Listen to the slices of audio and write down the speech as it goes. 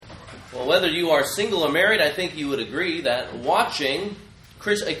Well, whether you are single or married, I think you would agree that watching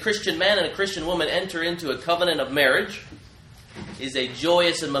a Christian man and a Christian woman enter into a covenant of marriage is a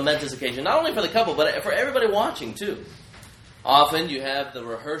joyous and momentous occasion, not only for the couple, but for everybody watching, too. Often you have the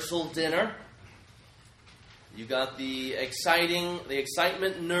rehearsal dinner. You got the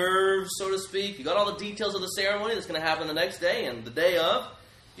excitement nerves, so to speak. You got all the details of the ceremony that's going to happen the next day and the day of.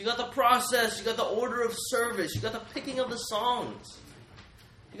 You got the process. You got the order of service. You got the picking of the songs.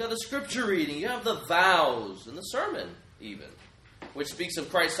 You got the scripture reading. You have the vows and the sermon, even, which speaks of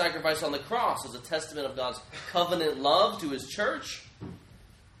Christ's sacrifice on the cross as a testament of God's covenant love to His church.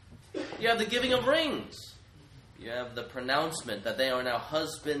 You have the giving of rings. You have the pronouncement that they are now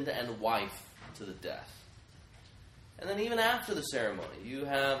husband and wife to the death. And then even after the ceremony, you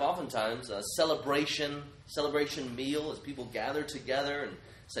have oftentimes a celebration meal as people gather together and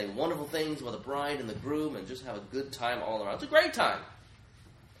say wonderful things about the bride and the groom and just have a good time all around. It's a great time.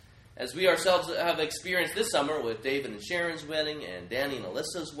 As we ourselves have experienced this summer with David and Sharon's wedding and Danny and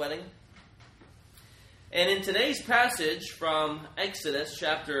Alyssa's wedding. And in today's passage from Exodus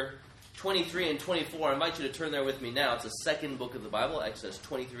chapter 23 and 24, I invite you to turn there with me now. It's the second book of the Bible, Exodus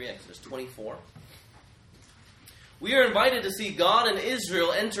 23, Exodus 24. We are invited to see God and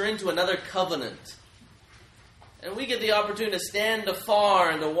Israel enter into another covenant. And we get the opportunity to stand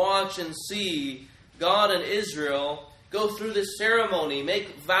afar and to watch and see God and Israel go through this ceremony,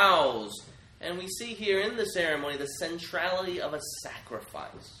 make vows. And we see here in the ceremony the centrality of a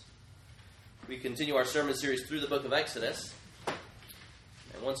sacrifice. We continue our sermon series through the book of Exodus.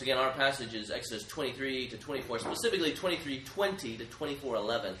 And once again, our passage is Exodus 23 to 24, specifically 23:20 to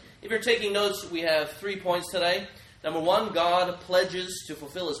 24:11. If you're taking notes, we have 3 points today. Number 1, God pledges to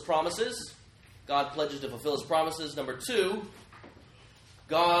fulfill His promises. God pledges to fulfill His promises. Number 2,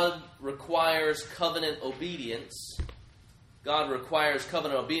 God requires covenant obedience. God requires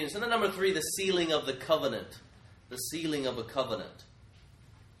covenant obedience. And then number 3, the sealing of the covenant. The sealing of a covenant.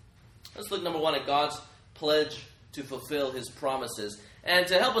 Let's look, number 1, at God's pledge to fulfill His promises. And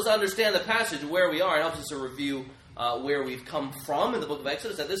to help us understand the passage where we are, it helps us to review where we've come from in the book of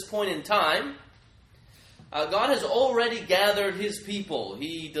Exodus. At this point in time, God has already gathered His people.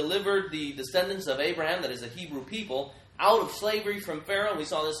 He delivered the descendants of Abraham, that is the Hebrew people, out of slavery from Pharaoh. And we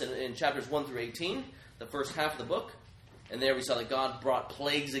saw this in chapters 1 through 18, the first half of the book. And there we saw that God brought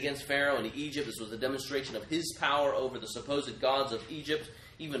plagues against Pharaoh and Egypt. This was a demonstration of His power over the supposed gods of Egypt.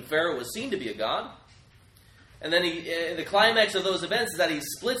 Even Pharaoh was seen to be a god. And then the climax of those events is that He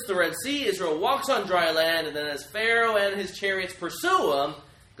splits the Red Sea. Israel walks on dry land. And then as Pharaoh and his chariots pursue him,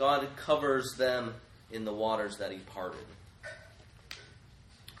 God covers them in the waters that He parted.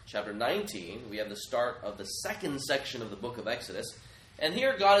 Chapter 19, we have the start of the second section of the book of Exodus. And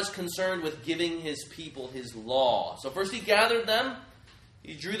here God is concerned with giving His people His law. So first He gathered them.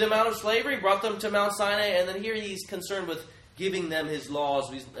 He drew them out of slavery, brought them to Mount Sinai. And then here He's concerned with giving them His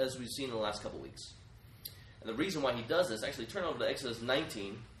laws, as we've seen in the last couple weeks. And the reason why He does this, actually turn over to Exodus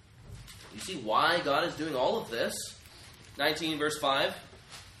 19. You see why God is doing all of this. 19 verse 5.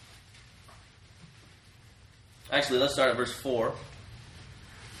 Actually, let's start at verse 4.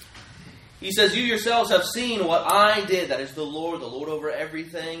 He says, "You yourselves have seen what I did," that is the Lord over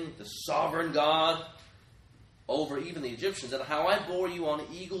everything, the sovereign God, over even the Egyptians, "and how I bore you on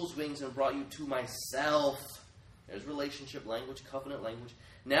eagle's wings and brought you to myself." There's relationship language, covenant language.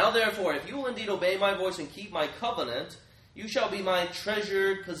 "Now therefore, if you will indeed obey my voice and keep my covenant, you shall be my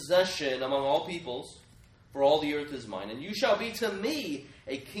treasured possession among all peoples, for all the earth is mine. And you shall be to me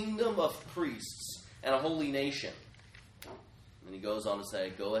a kingdom of priests and a holy nation." And He goes on to say,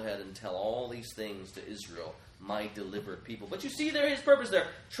 "Go ahead and tell all these things to Israel, my delivered people." But you see there His purpose there.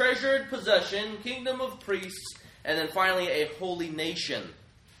 Treasured possession, kingdom of priests, and then finally a holy nation.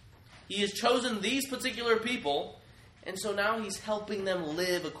 He has chosen these particular people, and so now He's helping them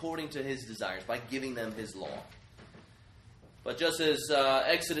live according to His desires by giving them His law. But just as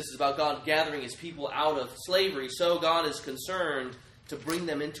Exodus is about God gathering His people out of slavery, so God is concerned to bring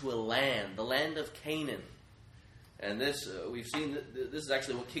them into a land, the land of Canaan. And this, we've seen, this is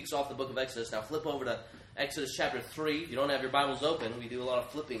actually what kicks off the book of Exodus. Now flip over to Exodus chapter 3. If you don't have your Bibles open, we do a lot of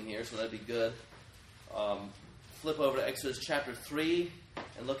flipping here, so that'd be good. Flip over to Exodus chapter 3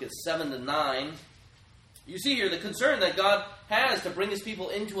 and look at 7 to 9. You see here the concern that God has to bring His people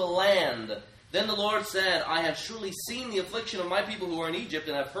into a land. "Then the Lord said, I have surely seen the affliction of my people who are in Egypt,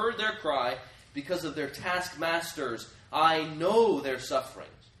 and have heard their cry because of their taskmasters. I know their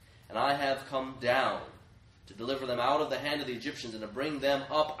sufferings, and I have come down to deliver them out of the hand of the Egyptians, and to bring them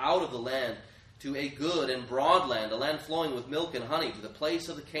up out of the land to a good and broad land, a land flowing with milk and honey, to the place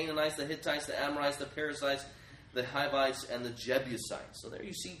of the Canaanites, the Hittites, the Amorites, the Perizzites, the Hivites, and the Jebusites. So there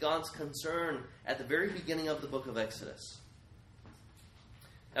you see God's concern at the very beginning of the book of Exodus.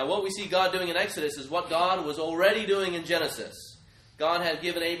 Now what we see God doing in Exodus is what God was already doing in Genesis. God had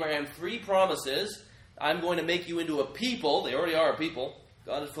given Abraham 3 promises. I'm going to make you into a people. They already are a people.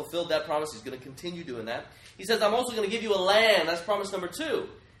 God has fulfilled that promise. He's going to continue doing that. He says, I'm also going to give you a land. That's promise number 2.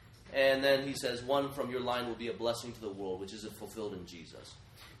 And then he says, one from your line will be a blessing to the world, which is fulfilled in Jesus.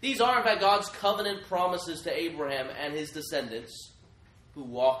 These are, in fact, God's covenant promises to Abraham and his descendants who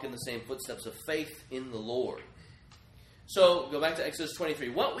walk in the same footsteps of faith in the Lord. So, go back to Exodus 23.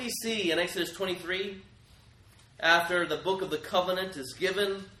 What we see in Exodus 23, after the book of the covenant is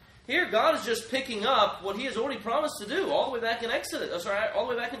given, here God is just picking up what he has already promised to do, all the way back in all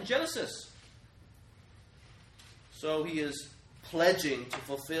the way back in Genesis. So he is pledging to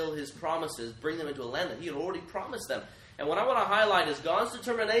fulfill his promises, bring them into a land that he had already promised them. And what I want to highlight is God's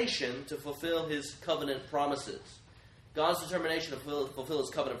determination to fulfill his covenant promises. God's determination to fulfill his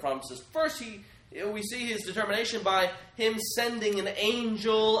covenant promises. First, we see his determination by him sending an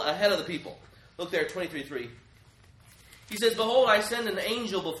angel ahead of the people. Look there, 23:3. He says, Behold, I send an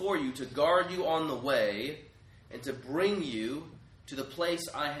angel before you to guard you on the way and to bring you to the place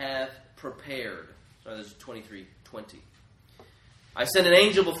I have prepared. Sorry, this is 23:20. I send an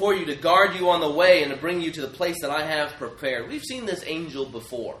angel before you to guard you on the way and to bring you to the place that I have prepared. We've seen this angel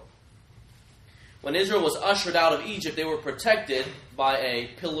before. When Israel was ushered out of Egypt, they were protected by a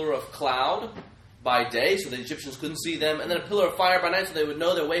pillar of cloud by day, so the Egyptians couldn't see them, and then a pillar of fire by night so they would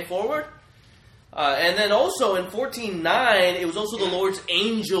know their way forward. And then also in 14:9, it was also the Lord's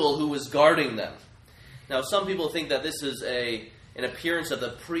angel who was guarding them. Now, some people think that this is an appearance of the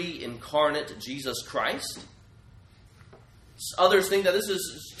pre-incarnate Jesus Christ. Others think that this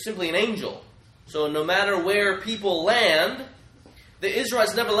is simply an angel. So no matter where people land, the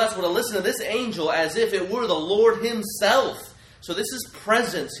Israelites nevertheless were to listen to this angel as if it were the Lord himself. So this is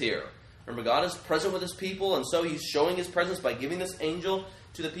presence here. Remember, God is present with his people, and so he's showing his presence by giving this angel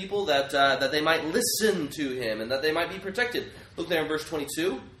to the people that they might listen to him and that they might be protected. Look there in verse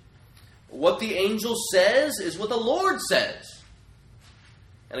 22. What the angel says is what the Lord says.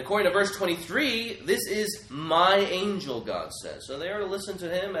 And according to verse 23, this is my angel, God says. So they are to listen to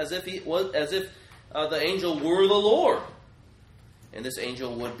him as if the angel were the Lord. And this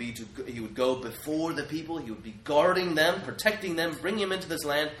angel he would go before the people. He would be guarding them, protecting them, bringing them into this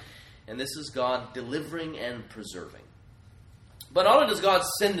land. And this is God delivering and preserving. But not only does God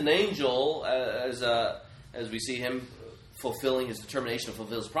send an angel, as we see him fulfilling his determination to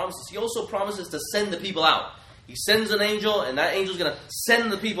fulfill his promises, he also promises to send the people out. He sends an angel, and that angel is going to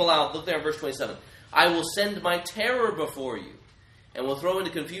send the people out. Look there in verse 27. I will send my terror before you, and will throw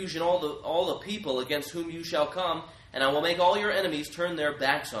into confusion all the people against whom you shall come, and I will make all your enemies turn their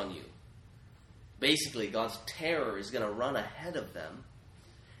backs on you. Basically, God's terror is going to run ahead of them,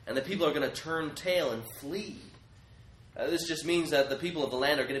 and the people are going to turn tail and flee. This just means that the people of the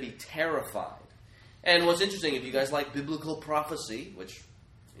land are going to be terrified. And what's interesting, if you guys like biblical prophecy, which,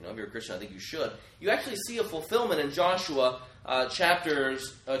 if you're a Christian, I think you should, you actually see a fulfillment in Joshua chapter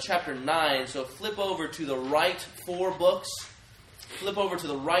 9. So flip over to the right 4 books. Flip over to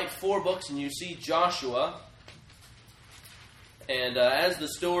the right 4 books, and you see Joshua. And as the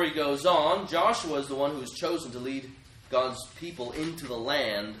story goes on, Joshua is the one who is chosen to lead God's people into the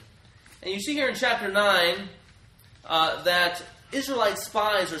land. And you see here in chapter 9 that Israelite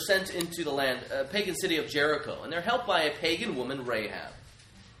spies are sent into the land, a pagan city of Jericho. And they're helped by a pagan woman, Rahab.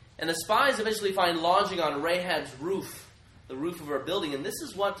 And the spies eventually find lodging on Rahab's roof, the roof of her building. And this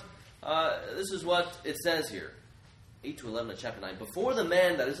is what it says here, 8-11 of chapter 9. Before the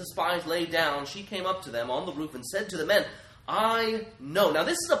men, that is the spies, lay down, she came up to them on the roof and said to the men, I know. Now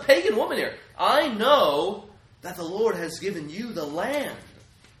this is a pagan woman here. I know that the Lord has given you the land,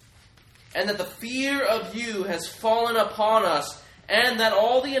 and that the fear of you has fallen upon us, and that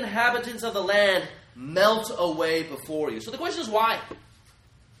all the inhabitants of the land melt away before you. So the question is why?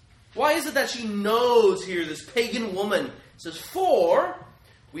 Why is it that she knows here, this pagan woman? It says, for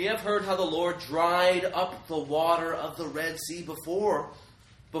we have heard how the Lord dried up the water of the Red Sea before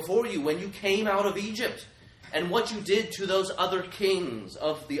you when you came out of Egypt, and what you did to those other kings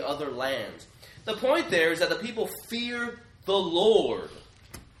of the other lands. The point there is that the people fear the Lord.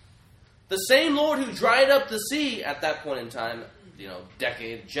 The same Lord who dried up the sea at that point in time,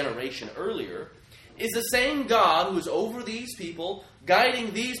 generation earlier, is the same God who is over these people,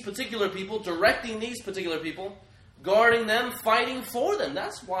 guiding these particular people, directing these particular people, guarding them, fighting for them.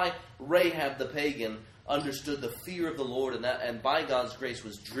 That's why Rahab the pagan understood the fear of the Lord, and by God's grace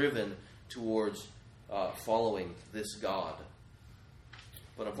was driven towards following this God.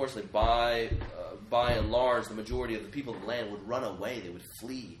 But unfortunately, by and large, the majority of the people of the land would run away. They would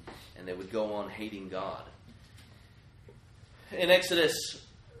flee, and they would go on hating God. In Exodus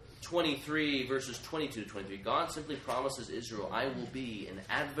 23, verses 22 to 23, God simply promises Israel, I will be an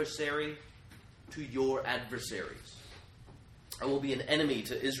adversary to your adversaries. I will be an enemy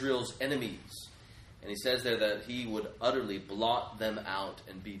to Israel's enemies. And he says there that he would utterly blot them out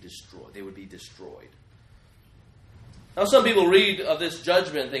and be destroyed. They would be destroyed. Now some people read of this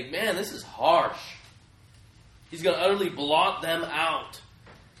judgment and think, man, this is harsh. He's going to utterly blot them out.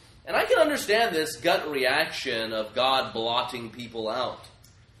 And I can understand this gut reaction of God blotting people out,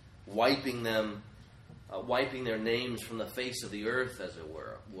 wiping them, wiping their names from the face of the earth, as it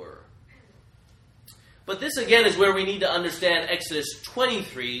were. But this again is where we need to understand Exodus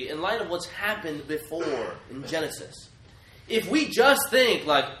 23 in light of what's happened before in Genesis. If we just think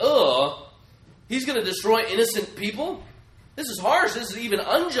like, he's going to destroy innocent people? This is harsh, this is even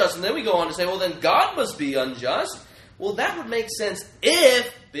unjust. And then we go on to say, well, then God must be unjust. Well, that would make sense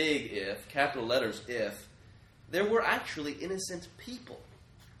if, big if, capital letters if, there were actually innocent people.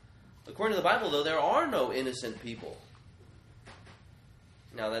 According to the Bible, though, there are no innocent people.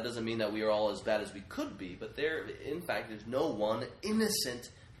 Now, that doesn't mean that we are all as bad as we could be, but there, in fact, there's no one innocent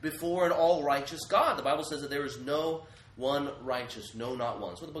before an all-righteous God. The Bible says that there is no one righteous, no, not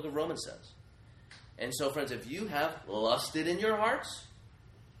one. That's what the book of Romans says. And so, friends, if you have lusted in your hearts,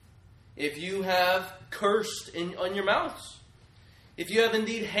 if you have cursed on your mouths, if you have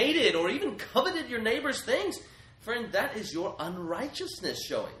indeed hated or even coveted your neighbor's things, friend, that is your unrighteousness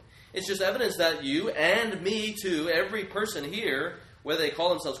showing. It's just evidence that you and me too, every person here, whether they call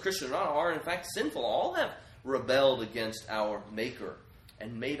themselves Christian or not, are in fact sinful. All have rebelled against our Maker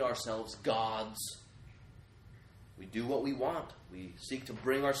and made ourselves gods. We do what we want. We seek to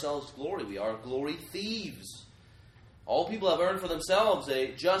bring ourselves glory. We are glory thieves. All people have earned for themselves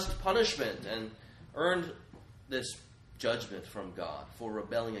a just punishment and earned this judgment from God for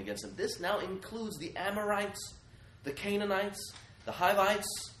rebelling against Him. This now includes the Amorites, the Canaanites, the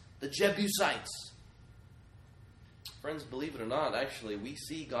Hivites, the Jebusites. Friends, believe it or not, actually, we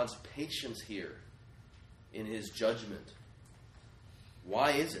see God's patience here in His judgment.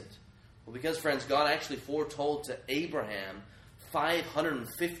 Why is it? Well, because, friends, God actually foretold to Abraham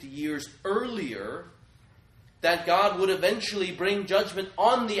 550 years earlier that God would eventually bring judgment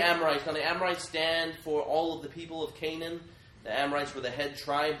on the Amorites. Now, the Amorites stand for all of the people of Canaan. The Amorites were the head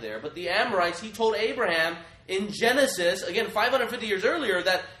tribe there. But the Amorites, He told Abraham in Genesis, again, 550 years earlier,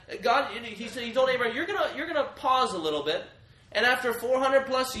 that God, He told Abraham, you're gonna pause a little bit, and after 400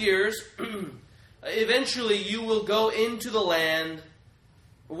 plus years, eventually you will go into the land.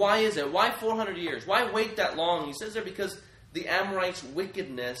 Why is it? Why 400 years? Why wait that long? He says there because the Amorites'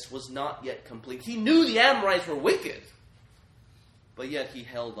 wickedness was not yet complete. He knew the Amorites were wicked, but yet He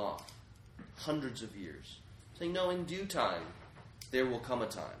held off hundreds of years, saying, no, in due time, there will come a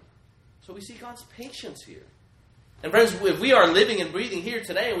time. So we see God's patience here. And friends, if we are living and breathing here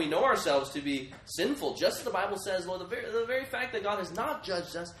today and we know ourselves to be sinful, just as the Bible says, well, the very fact that God has not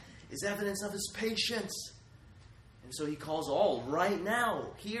judged us is evidence of His patience. And so He calls all right now,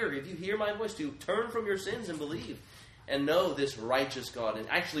 here, if you hear my voice, to turn from your sins and believe and know this righteous God and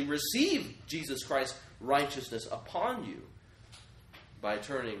actually receive Jesus Christ's righteousness upon you by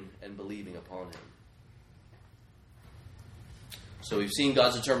turning and believing upon Him. So we've seen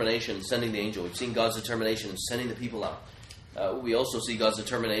God's determination in sending the angel. We've seen God's determination in sending the people out. We also see God's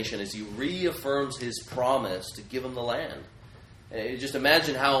determination as He reaffirms His promise to give them the land. Just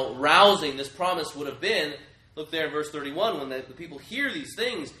imagine how rousing this promise would have been. Look there in verse 31, when the people hear these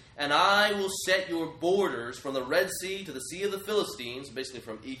things, and I will set your borders from the Red Sea to the Sea of the Philistines, basically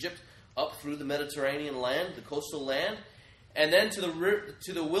from Egypt up through the Mediterranean land, the coastal land, and then to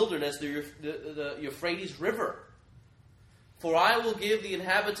the wilderness, the Euphrates River. For I will give the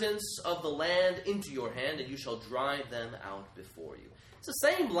inhabitants of the land into your hand, and you shall drive them out before you. It's the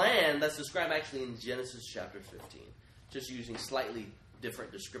same land that's described actually in Genesis chapter 15, just using slightly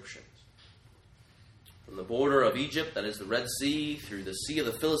different descriptions. From the border of Egypt, that is the Red Sea, through the Sea of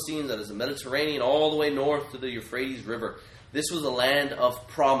the Philistines, that is the Mediterranean, all the way north to the Euphrates River. This was a land of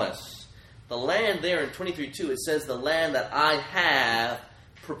promise. The land there in 23:2, it says, the land that I have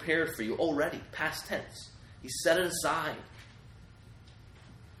prepared for you already, past tense. He set it aside.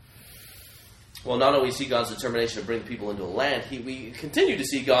 Well, not only see God's determination to bring people into a land, we continue to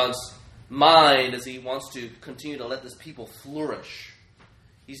see God's mind as He wants to continue to let this people flourish.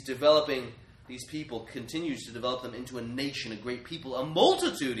 He's developing these people, continues to develop them into a nation, a great people, a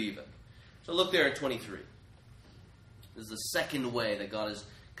multitude even. So look there in 23. This is the second way that God is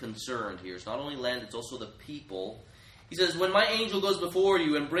concerned here. It's not only land, it's also the people. He says, when my angel goes before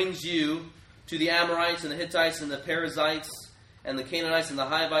you and brings you to the Amorites and the Hittites and the Perizzites and the Canaanites and the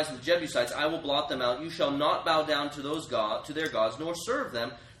Hivites and the Jebusites, I will blot them out. You shall not bow down to their gods, nor serve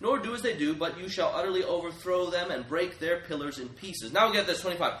them, nor do as they do, but you shall utterly overthrow them and break their pillars in pieces. Now we get this,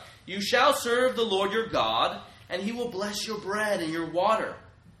 25. You shall serve the Lord your God, and he will bless your bread and your water.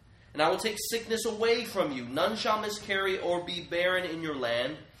 And I will take sickness away from you. None shall miscarry or be barren in your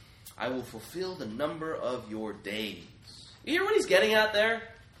land. I will fulfill the number of your days. You hear what he's getting at there?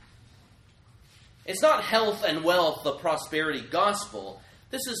 It's not health and wealth, the prosperity gospel.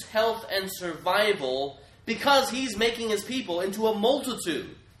 This is health and survival because he's making his people into a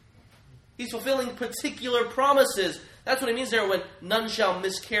multitude. He's fulfilling particular promises. That's what it means there when none shall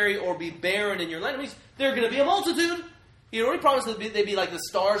miscarry or be barren in your land. It means they're going to be a multitude. He already promised that they'd be like the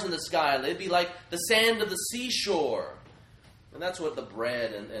stars in the sky. They'd be like the sand of the seashore. And that's what the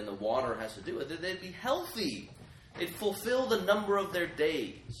bread and the water has to do with it. They'd be healthy. They'd fulfill the number of their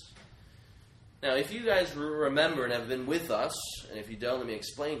days. Now, if you guys remember and have been with us, and if you don't, let me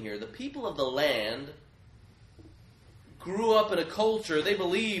explain here. The people of the land grew up in a culture, they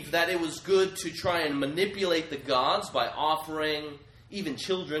believed that it was good to try and manipulate the gods by offering even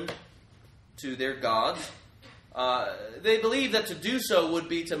children to their gods. They believed that to do so would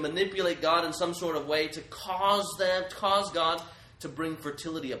be to manipulate God in some sort of way to cause God to bring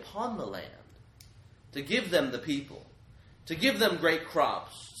fertility upon the land, to give them the people, to give them great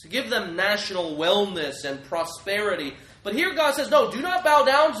crops, to give them national wellness and prosperity. But here God says, no, do not bow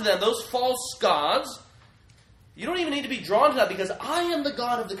down to them, those false gods. You don't even need to be drawn to that because I am the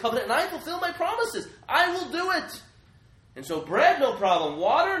God of the covenant and I fulfill my promises. I will do it. And so bread, no problem.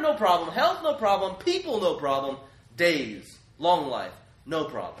 Water, no problem. Health, no problem. People, no problem. Days, long life, no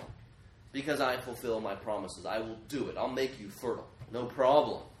problem. Because I fulfill my promises. I will do it. I'll make you fertile. No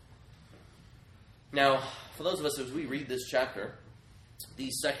problem. Now, for those of us as we read this chapter,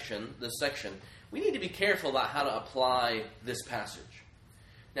 this section, we need to be careful about how to apply this passage.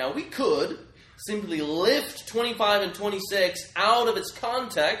 Now, we could simply lift 25 and 26 out of its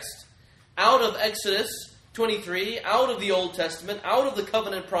context, out of Exodus 23, out of the Old Testament, out of the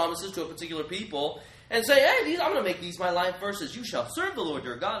covenant promises to a particular people, and say, hey, I'm going to make these my life verses. You shall serve the Lord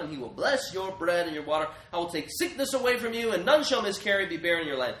your God, and he will bless your bread and your water. I will take sickness away from you, and none shall miscarry, be barren in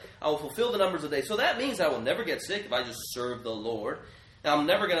your land. I will fulfill the numbers of days. So that means I will never get sick if I just serve the Lord. Now, I'm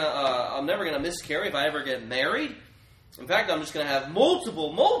never gonna miscarry if I ever get married. In fact, I'm just going to have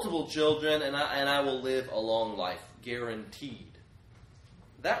multiple children, and I will live a long life, guaranteed.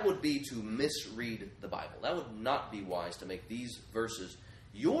 That would be to misread the Bible. That would not be wise to make these verses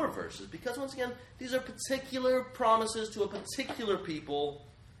your verses, because once again, these are particular promises to a particular people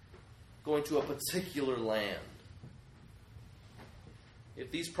going to a particular land.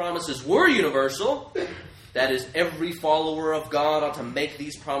 If these promises were universal, that is, every follower of God ought to make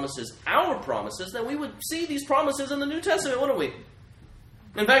these promises our promises, then we would see these promises in the New Testament, wouldn't we?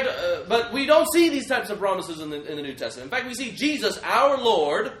 In fact, but we don't see these types of promises in the New Testament. In fact, we see Jesus, our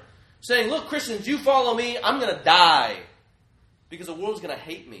Lord, saying, look, Christians, you follow me, I'm going to die because the world's going to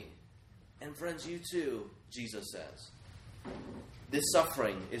hate me. And friends, you too, Jesus says. This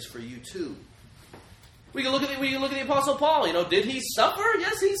suffering is for you too. We can look at the Apostle Paul. Did he suffer?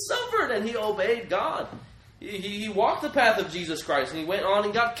 Yes, he suffered, and he obeyed God. He walked the path of Jesus Christ, and he went on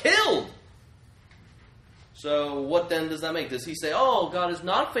and got killed. So what then does that make? Does he say, oh, God is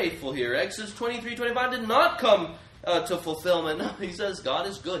not faithful here? Exodus 23:25 did not come to fulfillment. No, he says God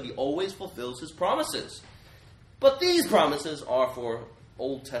is good. He always fulfills his promises. But these promises are for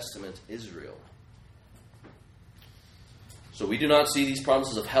Old Testament Israel. So we do not see these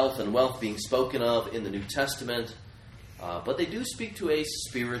promises of health and wealth being spoken of in the New Testament. But they do speak to a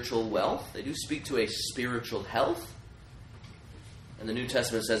spiritual wealth. They do speak to a spiritual health. And the New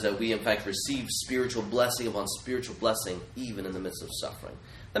Testament says that we, in fact, receive spiritual blessing upon spiritual blessing even in the midst of suffering.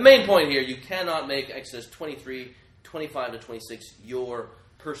 The main point here, you cannot make Exodus 23, 25 to 26 your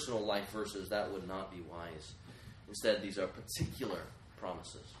personal life verses. That would not be wise. Instead, these are particular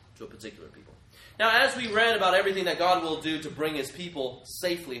promises to a particular people. Now, as we read about everything that God will do to bring his people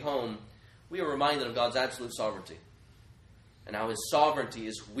safely home, we are reminded of God's absolute sovereignty and how his sovereignty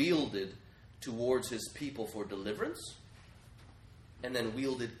is wielded towards his people for deliverance and then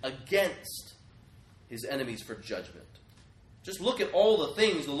wielded against his enemies for judgment. Just look at all the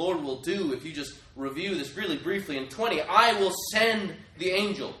things the Lord will do if you just review this really briefly. In 20, I will send the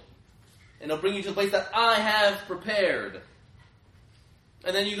angel, and he'll bring you to the place that I have prepared.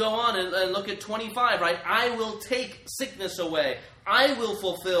 And then you go on and look at 25, right? I will take sickness away. I will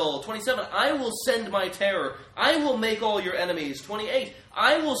fulfill. 27, I will send my terror. I will make all your enemies. 28,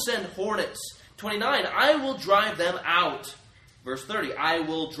 I will send hornets. 29, I will drive them out. Verse 30, I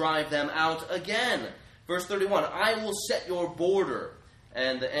will drive them out again. Verse 31, I will set your border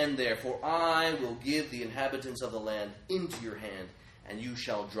and the end there, for I will give the inhabitants of the land into your hand, and you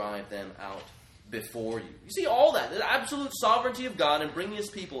shall drive them out before you. You see all that, the absolute sovereignty of God in bringing his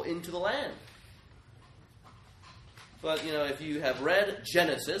people into the land. But, if you have read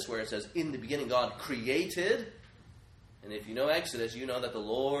Genesis, where it says, in the beginning God created, and if you know Exodus, you know that the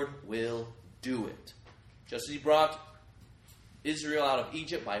Lord will do it. Just as he brought Israel out of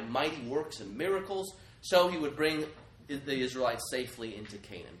Egypt by mighty works and miracles, so he would bring the Israelites safely into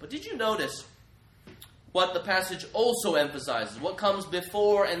Canaan. But did you notice what the passage also emphasizes? What comes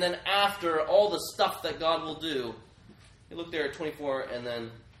before and then after all the stuff that God will do? You look there at 24 and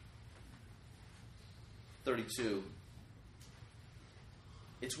then 32.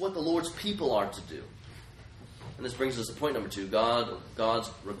 It's what the Lord's people are to do. And this brings us to point number 2.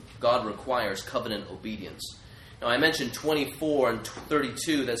 God requires covenant obedience. Now, I mentioned 24 and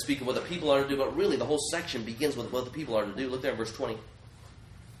 32 that speak of what the people are to do, but really the whole section begins with what the people are to do. Look there at verse 20.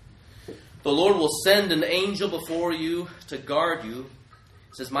 The Lord will send an angel before you to guard you.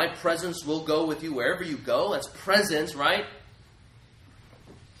 It says, my presence will go with you wherever you go. That's presence, right?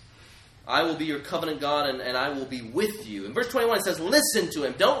 I will be your covenant God, and I will be with you. In verse 21, it says, listen to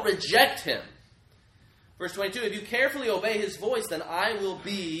him. Don't reject him. Verse 22, if you carefully obey his voice, then I will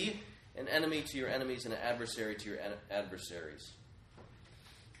be an enemy to your enemies and an adversary to your adversaries.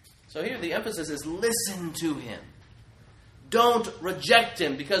 So here the emphasis is listen to him. Don't reject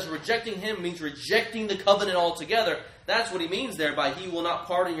him, because rejecting him means rejecting the covenant altogether. That's what he means there by he will not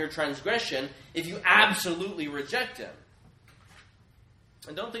pardon your transgression if you absolutely reject him.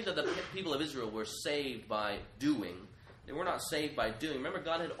 And don't think that the people of Israel were saved by doing. They were not saved by doing. Remember,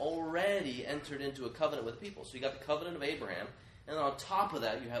 God had already entered into a covenant with people. So you got the covenant of Abraham, and then on top of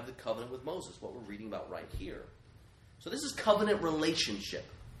that you have the covenant with Moses, what we're reading about right here. So this is covenant relationship.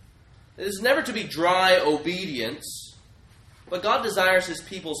 It is never to be dry obedience, but God desires his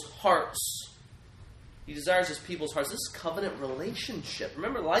people's hearts. He desires his people's hearts. This is covenant relationship.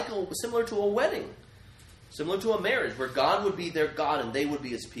 Remember, similar to a wedding. Similar to a marriage, where God would be their God and they would be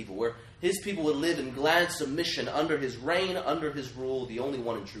his people. Where his people would live in glad submission under his reign, under his rule, the only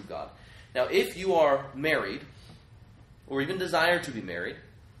one and true God. Now, if you are married, or even desire to be married,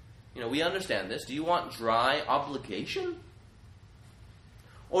 we understand this. Do you want dry obligation?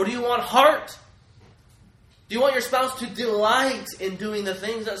 Or do you want heart? Do you want your spouse to delight in doing the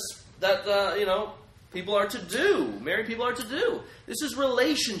things that people are to do? Married people are to do. This is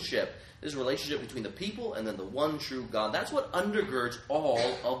relationship. This is a relationship between the people and then the one true God. That's what undergirds all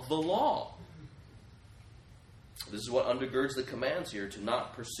of the law. This is what undergirds the commands here to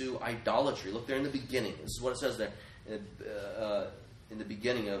not pursue idolatry. Look there in the beginning. This is what it says there. In the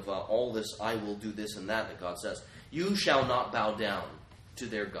beginning of all this, I will do this and that God says. You shall not bow down to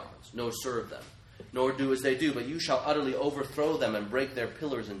their gods, nor serve them, nor do as they do, but you shall utterly overthrow them and break their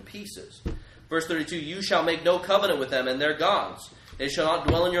pillars in pieces. Verse 32, you shall make no covenant with them and their gods. They shall not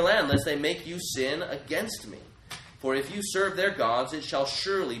dwell in your land, lest they make you sin against me. For if you serve their gods, it shall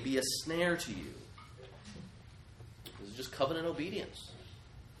surely be a snare to you. This is just covenant obedience.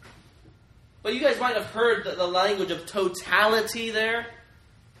 But you guys might have heard the language of totality there.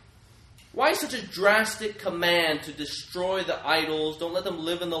 Why such a drastic command to destroy the idols? Don't let them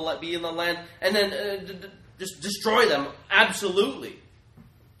be in the land, and then just destroy them absolutely.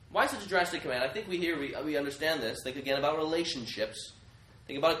 Why such a drastic command? I think we understand this. Think again about relationships.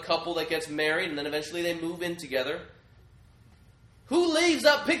 Think about a couple that gets married and then eventually they move in together. Who leaves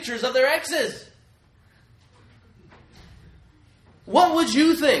up pictures of their exes? What would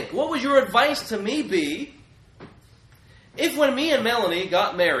you think? What would your advice to me be if when me and Melanie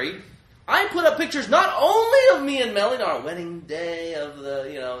got married, I put up pictures not only of me and Melanie on our wedding day, of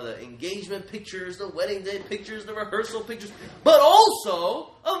the engagement pictures, the wedding day pictures, the rehearsal pictures, but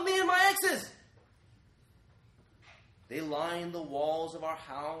also of me and my exes. They lined the walls of our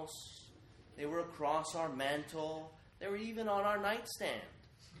house. They were across our mantle. They were even on our nightstand.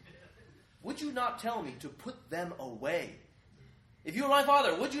 Would you not tell me to put them away? If you were my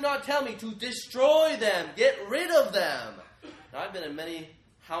father, would you not tell me to destroy them, get rid of them? Now, I've been in many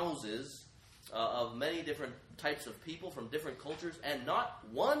houses of many different types of people from different cultures, and not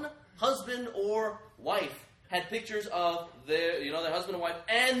one husband or wife had pictures of their husband and wife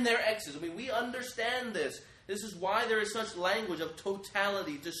and their exes. I mean, we understand this. This is why there is such language of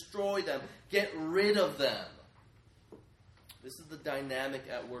totality. Destroy them. Get rid of them. This is the dynamic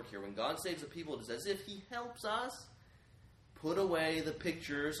at work here. When God saves the people, it is as if he helps us put away the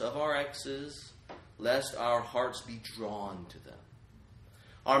pictures of our exes, lest our hearts be drawn to them.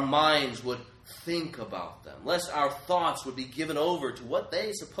 our minds would think about them, lest our thoughts would be given over to what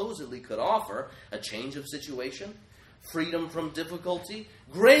they supposedly could offer: a change of situation, freedom from difficulty,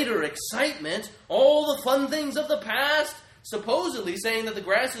 greater excitement, all the fun things of the past, supposedly saying that the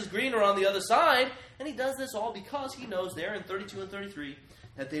grass is greener on the other side. And he does this all because he knows there in 32 and 33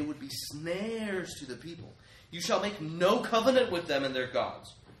 that they would be snares to the people. You shall make no covenant with them and their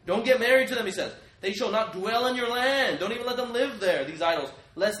gods. Don't get married to them, he says. They shall not dwell in your land. Don't even let them live there, these idols,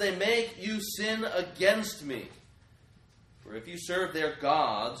 lest they make you sin against me. For if you serve their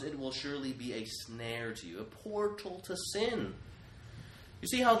gods, it will surely be a snare to you, a portal to sin. You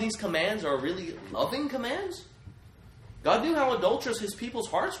see how these commands are really loving commands? God knew how adulterous his people's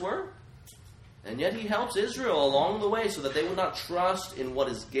hearts were. And yet he helps Israel along the way so that they would not trust in what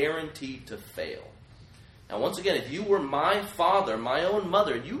is guaranteed to fail. Now, once again, if you were my father, my own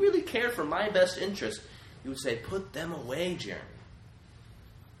mother, and you really cared for my best interest, you would say, put them away, Jeremy.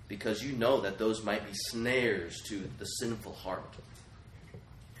 Because you know that those might be snares to the sinful heart.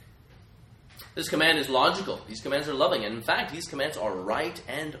 This command is logical. These commands are loving. And in fact, these commands are right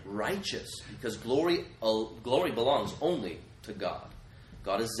and righteous. Because glory belongs only to God.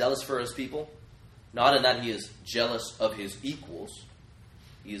 God is zealous for his people. Not in that he is jealous of his equals.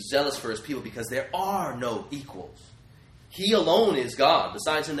 He is zealous for his people because there are no equals. He alone is God.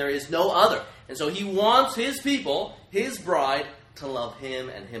 Besides him, there is no other. And so he wants his people, his bride, to love him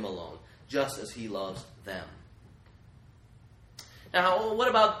and him alone, just as he loves them. Now, what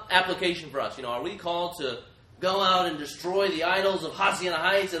about application for us? Are we called to go out and destroy the idols of Hacienda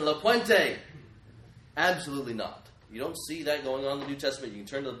Heights and La Puente? Absolutely not. You don't see that going on in the New Testament. You can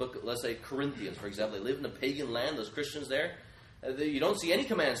turn to the book, let's say, Corinthians, for example. They live in a pagan land, those Christians there. You don't see any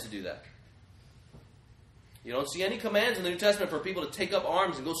commands to do that. You don't see any commands in the New Testament for people to take up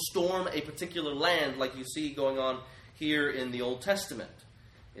arms and go storm a particular land like you see going on here in the Old Testament.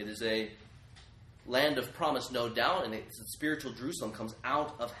 It is a land of promise, no doubt, and it's a spiritual Jerusalem, comes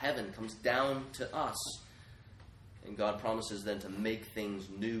out of heaven, comes down to us. And God promises then to make things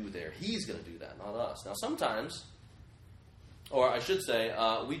new there. He's going to do that, not us. Now sometimes, or I should say,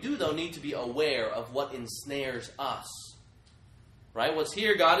 we do, though, need to be aware of what ensnares us. Right? What's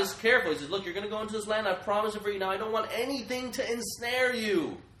here, God is careful. He says, look, you're going to go into this land. I've promised it for you. Now, I don't want anything to ensnare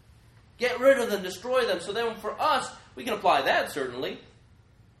you. Get rid of them. Destroy them. So then for us, we can apply that, certainly.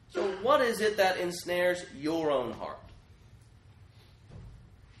 So what is it that ensnares your own heart?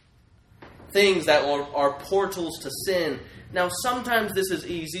 Things that are portals to sin. Now, sometimes this is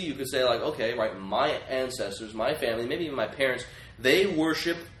easy. You could say, like, okay, right, my ancestors, my family, maybe even my parents, they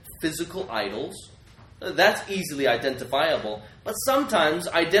worship physical idols. That's easily identifiable. But sometimes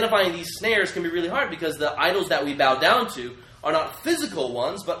identifying these snares can be really hard because the idols that we bow down to are not physical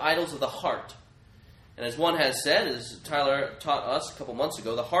ones, but idols of the heart. And as one has said, as Tyler taught us a couple months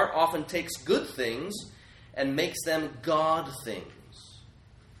ago, the heart often takes good things and makes them God things.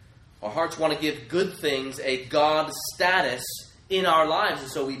 Our hearts want to give good things a God status in our lives, and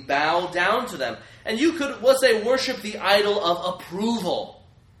so we bow down to them. And you could, let's say, worship the idol of approval.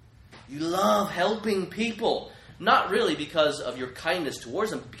 You love helping people, not really because of your kindness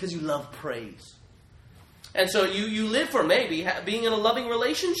towards them, because you love praise. And so you live for maybe being in a loving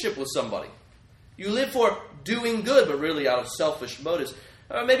relationship with somebody. You live for doing good, but really out of selfish motives.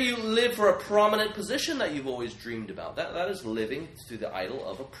 Or maybe you live for a prominent position that you've always dreamed about. That is living through the idol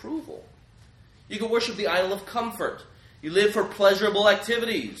of approval. You can worship the idol of comfort. You live for pleasurable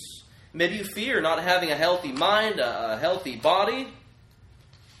activities. Maybe you fear not having a healthy mind, a healthy body.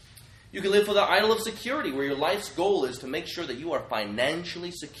 You can live for the idol of security, where your life's goal is to make sure that you are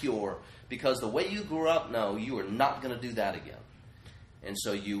financially secure, because the way you grew up, no, you are not going to do that again. And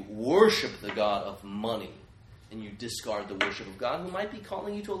so you worship the God of money, and you discard the worship of God, who might be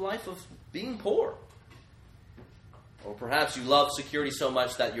calling you to a life of being poor. Or perhaps you love security so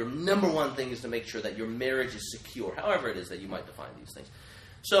much that your number one thing is to make sure that your marriage is secure, however it is that you might define these things.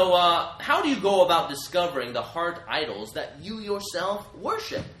 So how do you go about discovering the heart idols that you yourself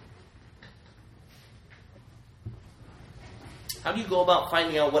worship? How do you go about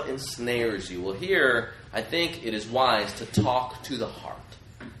finding out what ensnares you? Well, here, I think it is wise to talk to the heart.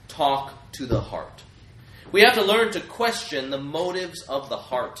 Talk to the heart. We have to learn to question the motives of the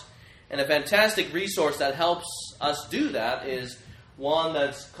heart. And a fantastic resource that helps us do that is one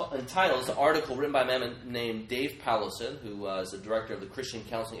that's entitled, it's an article written by a man named Dave Pallison, who is the director of the Christian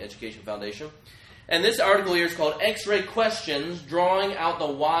Counseling Education Foundation. And this article here is called X-Ray Questions, Drawing Out the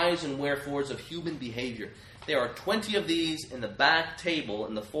Whys and Wherefores of Human Behavior. There are 20 of these in the back table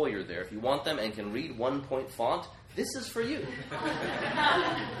in the foyer there. If you want them and can read 1-point font, this is for you.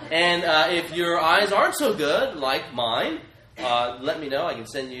 And if your eyes aren't so good, like mine, let me know. I can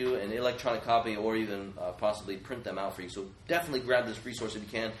send you an electronic copy or even possibly print them out for you. So definitely grab this resource if you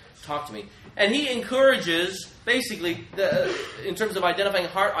can. Talk to me. And he encourages, basically, in terms of identifying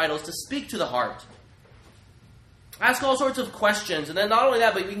heart idols, to speak to the heart. Ask all sorts of questions. And then not only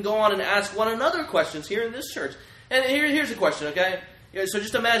that, but we can go on and ask one another questions here in this church. And here's a question, okay? So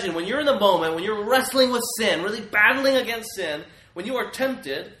just imagine when you're in the moment, when you're wrestling with sin, really battling against sin, when you are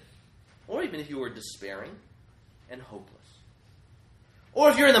tempted, or even if you are despairing and hopeless. Or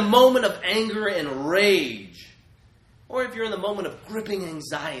if you're in the moment of anger and rage. Or if you're in the moment of gripping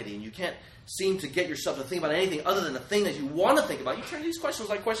anxiety and you can't seem to get yourself to think about anything other than the thing that you want to think about. You turn to these questions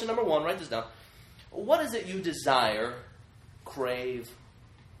like question number 1. Write this down. What is it you desire, crave,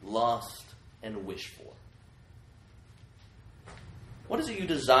 lust, and wish for? What is it you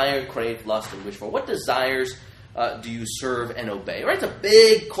desire, crave, lust, and wish for? What desires do you serve and obey? Right? It's a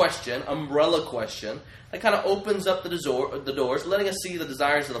big question, umbrella question, that kind of opens up the doors, letting us see the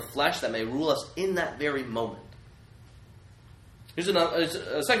desires of the flesh that may rule us in that very moment. Here's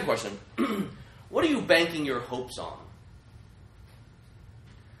a second question. What are you banking your hopes on?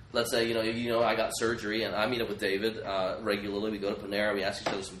 Let's say, I got surgery, and I meet up with David regularly. We go to Panera. We ask each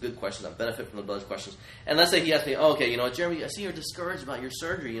other some good questions. I benefit from those questions. And let's say he asks me, Jeremy, I see you're discouraged about your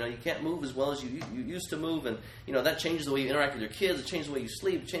surgery. You can't move as well as you used to move, and, that changes the way you interact with your kids. It changes the way you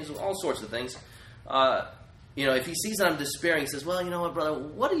sleep. It changes all sorts of things. If he sees that I'm despairing, he says, well, you know what, brother,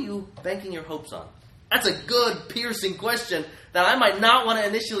 what are you banking your hopes on? That's a good, piercing question that I might not want to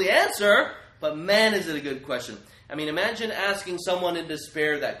initially answer, but man, is it a good question. I mean, imagine asking someone in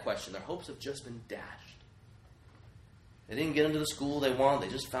despair that question. Their hopes have just been dashed. They didn't get into the school they wanted.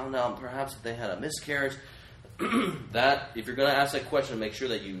 They just found out perhaps that they had a miscarriage. That, if you're going to ask that question, make sure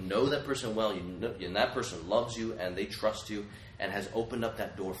that you know that person well, and that person loves you, and they trust you, and has opened up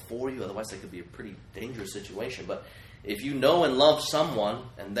that door for you. Otherwise, that could be a pretty dangerous situation. But if you know and love someone,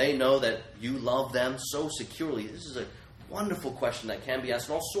 and they know that you love them so securely, this is a wonderful question that can be asked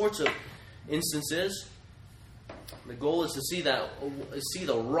in all sorts of instances. The goal is to see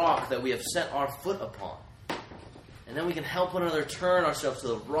the rock that we have set our foot upon. And then we can help one another turn ourselves to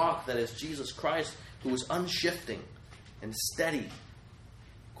the rock that is Jesus Christ, who is unshifting and steady.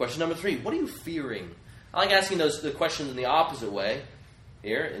 Question number 3, what are you fearing? I like asking the questions in the opposite way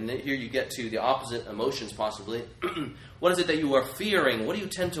here. And here you get to the opposite emotions possibly. What is it that you are fearing? What do you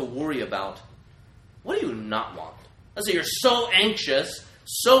tend to worry about? What do you not want? Let's say you're so anxious,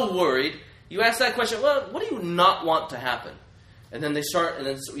 so worried. You ask that question, well, what do you not want to happen? And then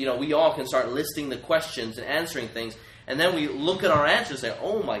we all can start listing the questions and answering things. And then we look at our answers and say,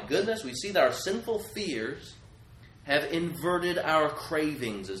 oh my goodness, we see that our sinful fears have inverted our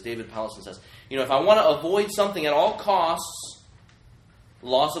cravings, as David Powlison says. If I want to avoid something at all costs,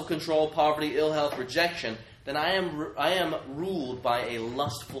 loss of control, poverty, ill health, rejection, then I am ruled by a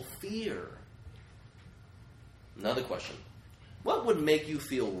lustful fear. Another question. What would make you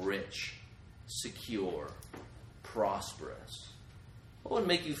feel rich, secure, prosperous? What would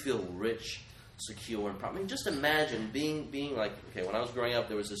make you feel rich, secure, and prosperous? I mean, just imagine being like, when I was growing up,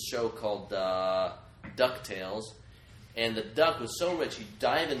 there was this show called DuckTales, and the duck was so rich, he'd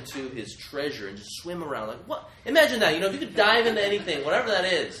dive into his treasure and just swim around. Like, what? Imagine that, if you could dive into anything, whatever that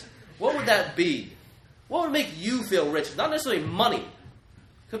is, what would that be? What would make you feel rich? Not necessarily money.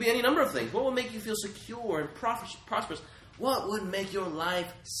 Could be any number of things. What would make you feel secure and prosperous? What would make your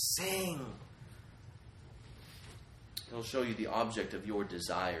life sing? It'll show you the object of your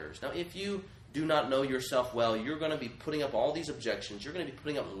desires. Now, if you do not know yourself well, you're going to be putting up all these objections. You're going to be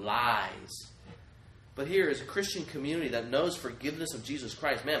putting up lies. But here is a Christian community that knows forgiveness of Jesus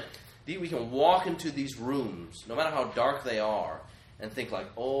Christ. Man, we can walk into these rooms, no matter how dark they are, and think like,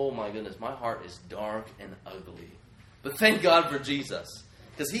 oh my goodness, my heart is dark and ugly. But thank God for Jesus,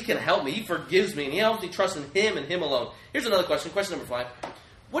 because He can help me. He forgives me, and He helps me trust in Him and Him alone. Here's another question. Question number 5.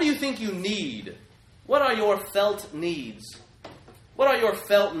 What do you think you need? What are your felt needs? What are your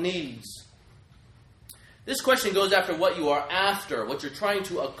felt needs? This question goes after what you are after, what you're trying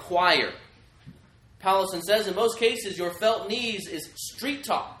to acquire. Powlison says, in most cases, your felt needs is street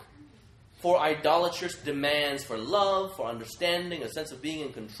talk for idolatrous demands for love, for understanding, a sense of being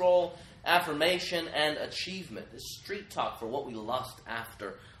in control, affirmation, and achievement. It's street talk for what we lust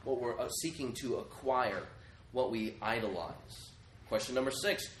after, what we're seeking to acquire, what we idolize. Question number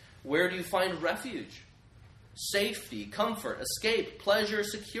 6. Where do you find refuge? Safety, comfort, escape, pleasure,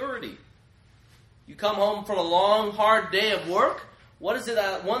 security. You come home from a long, hard day of work. What is it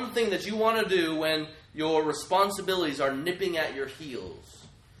that one thing that you want to do when your responsibilities are nipping at your heels?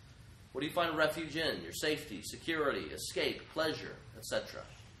 What do you find refuge in? Your safety, security, escape, pleasure, etc.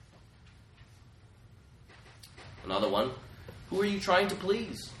 Another one. Who are you trying to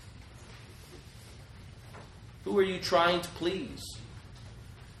please? Who are you trying to please?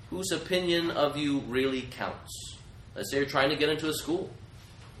 Whose opinion of you really counts? Let's say you're trying to get into a school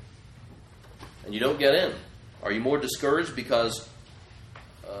and you don't get in. Are you more discouraged because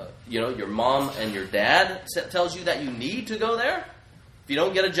your mom and your dad tells you that you need to go there? If you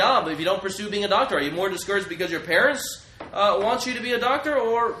don't get a job, if you don't pursue being a doctor, are you more discouraged because your parents want you to be a doctor,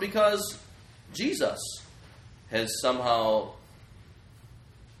 or because Jesus has somehow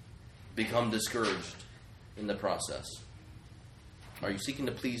become discouraged in the process? Are you seeking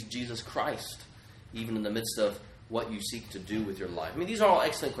to please Jesus Christ, even in the midst of what you seek to do with your life? I mean, these are all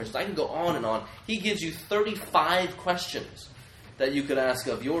excellent questions. I can go on and on. He gives you 35 questions that you could ask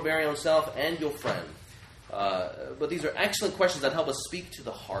of your very own self and your friend. But these are excellent questions that help us speak to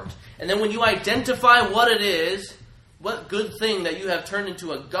the heart. And then when you identify what it is, what good thing that you have turned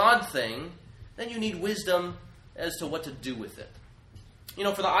into a God thing, then you need wisdom as to what to do with it.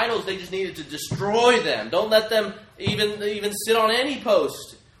 For the idols, they just needed to destroy them. Don't let them even sit on any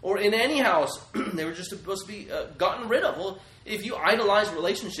post or in any house. They were just supposed to be gotten rid of. Well, if you idolize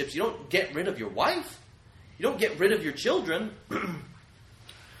relationships, you don't get rid of your wife. You don't get rid of your children.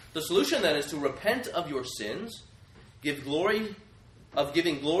 The solution then is to repent of your sins, giving glory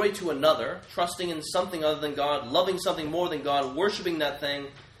to another, trusting in something other than God, loving something more than God, worshiping that thing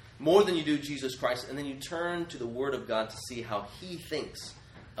more than you do Jesus Christ, and then you turn to the Word of God to see how He thinks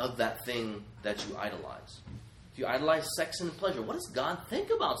of that thing that you idolize. If you idolize sex and pleasure, what does God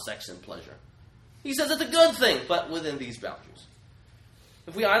think about sex and pleasure? He says it's a good thing, but within these boundaries.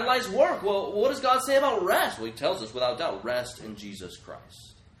 If we idolize work, well, what does God say about rest? Well, He tells us without doubt, rest in Jesus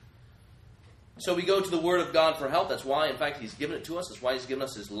Christ. So we go to the Word of God for help. That's why, in fact, He's given it to us. That's why He's given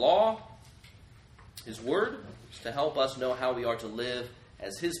us His law, His Word, to help us know how we are to live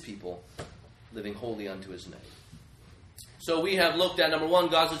as His people, living holy unto His name. So we have looked at, number one,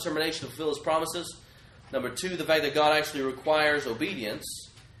 God's determination to fulfill His promises. Number two, the fact that God actually requires obedience.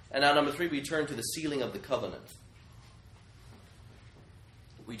 And now, number three, we turn to the sealing of the covenant.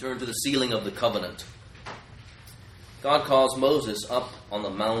 We turn to the sealing of the covenant. God calls Moses up on the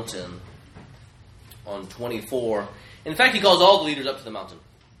mountain on 24. In fact, He calls all the leaders up to the mountain.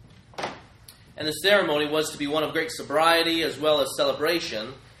 And the ceremony was to be one of great sobriety as well as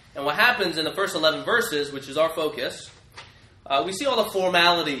celebration. And what happens in the first 11 verses, which is our focus, we see all the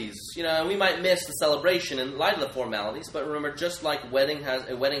formalities. And we might miss the celebration in light of the formalities. But remember, just like a wedding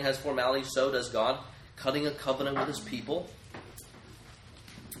has formalities, so does God, cutting a covenant with His people.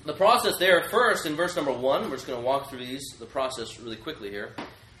 The process there, first, in verse number 1, we're just going to walk through the process really quickly here,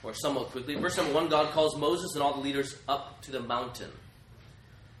 or somewhat quickly. Verse number 1, God calls Moses and all the leaders up to the mountain.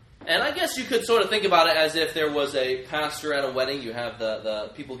 And I guess you could sort of think about it as if there was a pastor at a wedding. You have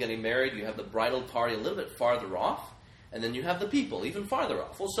the people getting married. You have the bridal party a little bit farther off. And then you have the people even farther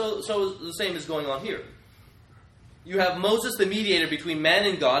off. Well, so the same is going on here. You have Moses, the mediator between man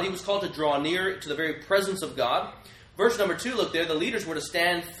and God. He was called to draw near to the very presence of God. Verse number 2, look there. The leaders were to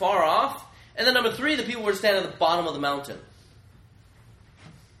stand far off. And then number 3, the people were to stand at the bottom of the mountain.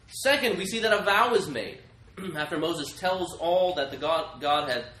 Second, we see that a vow is made. After Moses tells all that God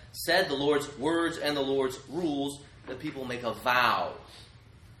had said, the Lord's words and the Lord's rules, the people make a vow.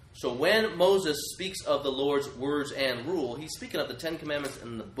 So when Moses speaks of the Lord's words and rule, he's speaking of the 10 Commandments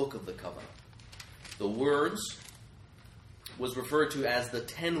in the book of the covenant. The words was referred to as the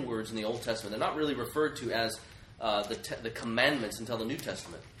 10 words in the Old Testament. They're not really referred to as the commandments until the New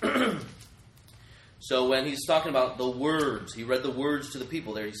Testament. So when he's talking about the words, he read the words to the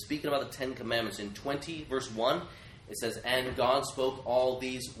people there. He's speaking about the 10 Commandments. In 20, verse 1, it says, and God spoke all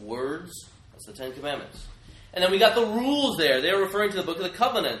these words. That's the 10 Commandments. And then we got the rules there. They're referring to the book of the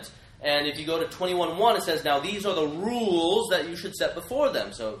covenant. And if you go to 21:1, it says, now these are the rules that you should set before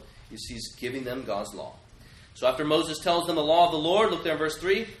them. So he's giving them God's law. So after Moses tells them the law of the Lord, look there in verse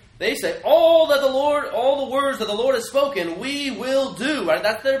 3, they say, all the words that the Lord has spoken, we will do. Right?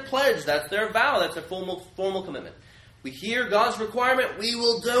 That's their pledge. That's their vow. That's their formal commitment. We hear God's requirement. We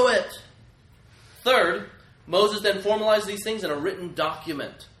will do it. Third, Moses then formalized these things in a written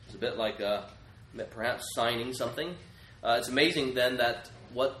document. It's a bit like perhaps signing something. It's amazing then that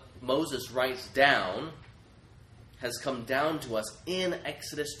what Moses writes down has come down to us in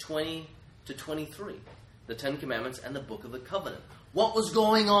Exodus 20 to 23. The 10 Commandments and the book of the covenant. What was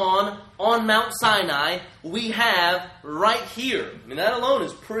going on Mount Sinai, we have right here. I mean, that alone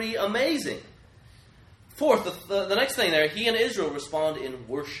is pretty amazing. Fourth, the next thing there, he and Israel respond in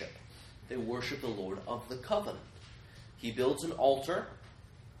worship. They worship the Lord of the covenant. He builds an altar,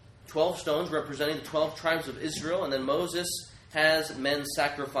 12 stones representing the 12 tribes of Israel, and then Moses has men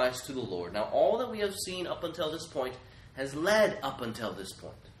sacrifice to the Lord. Now, all that we have seen up until this point has led up until this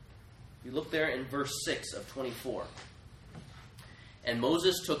point. You look there in verse 6 of 24. And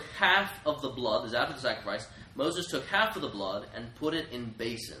Moses took half of the blood, this is after the sacrifice, Moses took half of the blood and put it in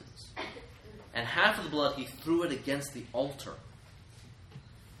basins. And half of the blood he threw it against the altar.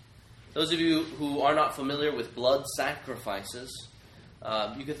 Those of you who are not familiar with blood sacrifices,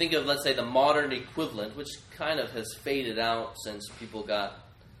 you can think of, let's say, the modern equivalent, which kind of has faded out since people got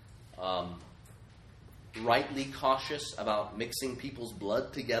rightly cautious about mixing people's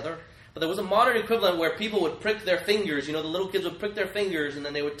blood together. But there was a modern equivalent where people would prick their fingers. The little kids would prick their fingers, and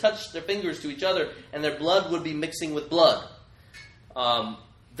then they would touch their fingers to each other, and their blood would be mixing with blood.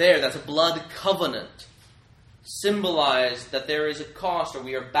 That's a blood covenant. Symbolized that there is a cost, or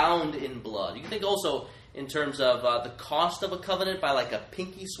we are bound in blood. You can think also in terms of the cost of a covenant by like a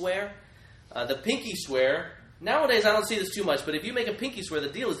pinky swear. The pinky swear, nowadays I don't see this too much, but if you make a pinky swear, the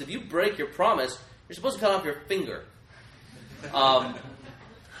deal is if you break your promise, you're supposed to cut off your finger.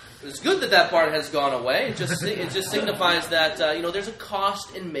 It's good that part has gone away. It just signifies that there's a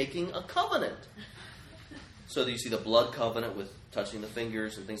cost in making a covenant. So that you see the blood covenant with touching the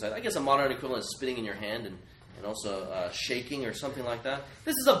fingers and things like that. I guess a modern equivalent is spitting in your hand and also shaking or something like that.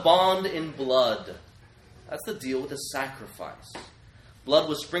 This is a bond in blood. That's the deal with the sacrifice. Blood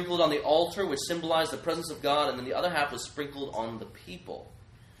was sprinkled on the altar, which symbolized the presence of God, and then the other half was sprinkled on the people.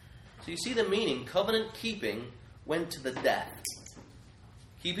 So you see the meaning. Covenant keeping went to the death.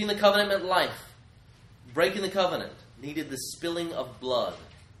 Keeping the covenant meant life. Breaking the covenant needed the spilling of blood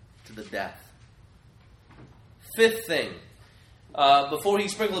to the death. Fifth thing. Before he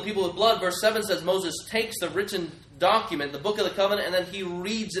sprinkled the people with blood, verse 7 says Moses takes the written document, the book of the covenant, and then he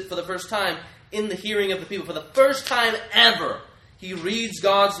reads it for the first time in the hearing of the people. For the first time ever, he reads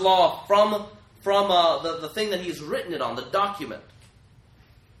God's law from the thing that he's written it on, the document.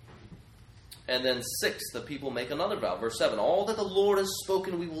 And then 6, the people make another vow. Verse 7, all that the Lord has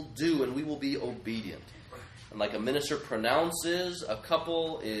spoken we will do, and we will be obedient. And like a minister pronounces, a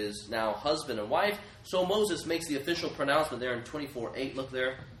couple is now husband and wife, so Moses makes the official pronouncement there in 24:8. Look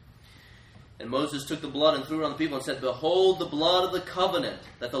there. And Moses took the blood and threw it on the people and said, behold the blood of the covenant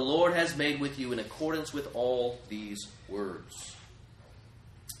that the Lord has made with you in accordance with all these words.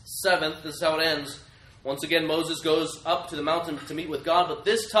 7th, this is how it ends. Once again, Moses goes up to the mountain to meet with God, but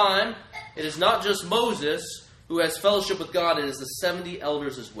this time it is not just Moses who has fellowship with God, it is the 70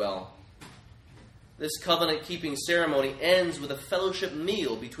 elders as well. This covenant-keeping ceremony ends with a fellowship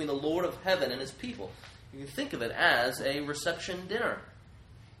meal between the Lord of heaven and his people. You can think of it as a reception dinner.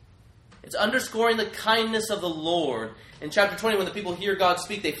 It's underscoring the kindness of the Lord. In chapter 20, when the people hear God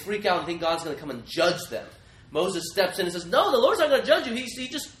speak, they freak out and think God's going to come and judge them. Moses steps in and says, no, the Lord's not going to judge you. He's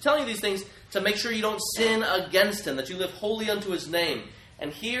just telling you these things to make sure you don't sin against him, that you live holy unto his name.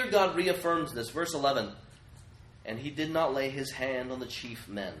 And here God reaffirms this. Verse 11, and he did not lay his hand on the chief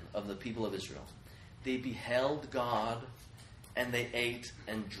men of the people of Israel. They beheld God, and they ate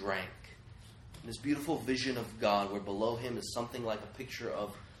and drank. And this beautiful vision of God, where below him is something like a picture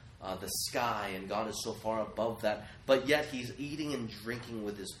of the sky, and God is so far above that, but yet he's eating and drinking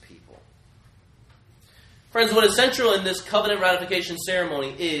with his people. Friends, what is central in this covenant ratification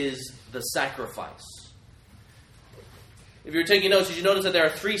ceremony is the sacrifice. If you're taking notes, did you notice that there are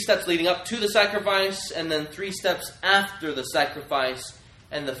 3 steps leading up to the sacrifice, and then 3 steps after the sacrifice,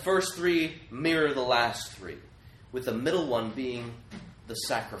 and the first 3 mirror the last 3, with the middle one being the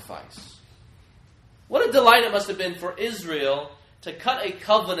sacrifice. What a delight it must have been for Israel to cut a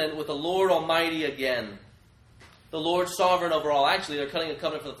covenant with the Lord Almighty again. The Lord sovereign over all. Actually, they're cutting a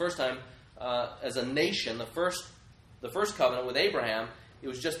covenant for the first time as a nation. The first covenant with Abraham, it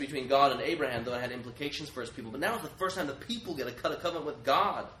was just between God and Abraham, though it had implications for his people. But now it's the first time the people get to cut a covenant with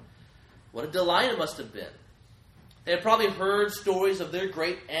God. What a delight it must have been. They had probably heard stories of their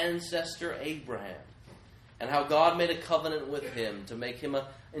great ancestor Abraham, and how God made a covenant with him to make him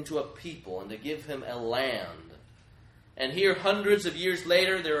into a people and to give him a land. And here, hundreds of years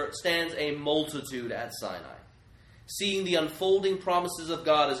later, there stands a multitude at Sinai, seeing the unfolding promises of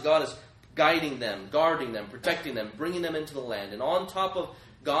God as God is guiding them, guarding them, protecting them, bringing them into the land. And on top of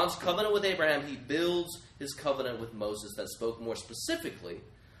God's covenant with Abraham, he builds his covenant with Moses that spoke more specifically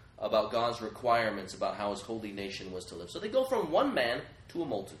about God's requirements about how his holy nation was to live. So they go from one man to a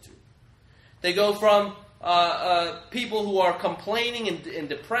multitude. They go from people who are complaining and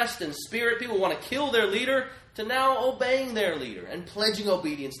depressed in spirit, people who want to kill their leader, to now obeying their leader and pledging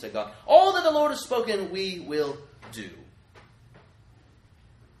obedience to God. All that the Lord has spoken, we will do.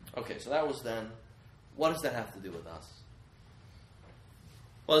 Okay, so that was then. What does that have to do with us?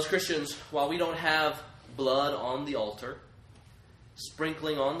 Well, as Christians, while we don't have blood on the altar,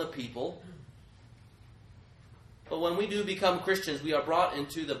 sprinkling on the people, But when we do become Christians, we are brought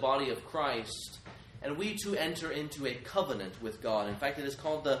into the body of Christ, and we too enter into a covenant with God. In fact, it is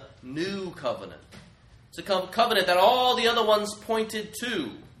called the New Covenant. It's a covenant that all the other ones pointed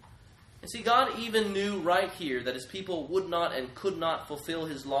to. And see, God even knew right here that His people would not and could not fulfill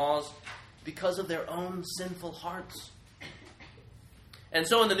His laws because of their own sinful hearts. And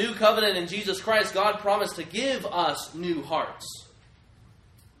so in the New Covenant in Jesus Christ, God promised to give us new hearts.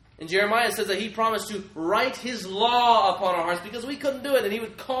 In Jeremiah it says that He promised to write His law upon our hearts because we couldn't do it, and He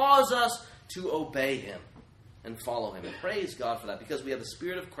would cause us to obey Him and follow Him. And praise God for that, because we have the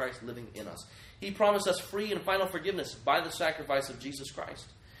Spirit of Christ living in us. He promised us free and final forgiveness by the sacrifice of Jesus Christ.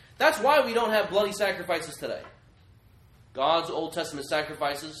 That's why we don't have bloody sacrifices today. God's Old Testament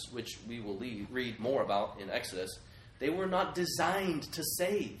sacrifices, which we will read more about in Exodus, they were not designed to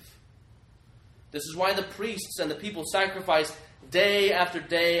save. This is why the priests and the people sacrificed day after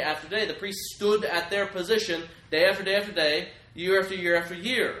day after day. The priests stood at their position day after day after day, year after year after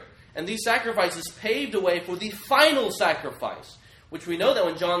year. And these sacrifices paved the way for the final sacrifice, which we know that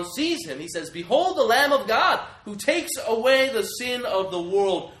when John sees Him, he says, "Behold the Lamb of God, who takes away the sin of the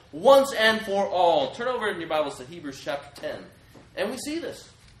world once and for all." Turn over in your Bibles to Hebrews chapter 10. And we see this.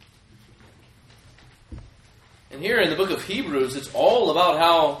 And here in the book of Hebrews, it's all about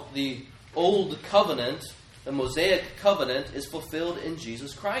how the Old Covenant, the Mosaic Covenant, is fulfilled in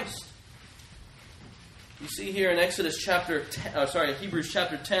Jesus Christ. You see here in Hebrews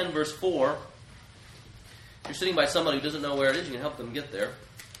chapter 10, verse 4. If you're sitting by somebody who doesn't know where it is, you can help them get there.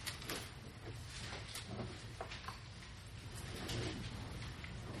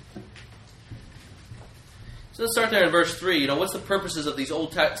 So let's start there in verse 3. What's the purposes of these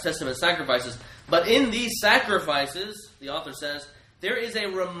Old Testament sacrifices? But in these sacrifices, the author says, there is a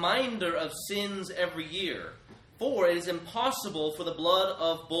reminder of sins every year. For it is impossible for the blood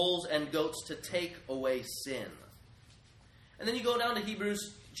of bulls and goats to take away sin. And then you go down to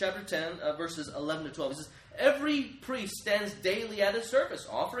Hebrews chapter 10, verses 11 to 12. It says, every priest stands daily at his service,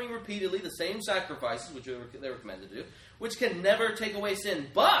 offering repeatedly the same sacrifices, which they were commanded to do, which can never take away sin.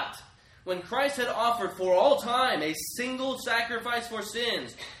 But when Christ had offered for all time a single sacrifice for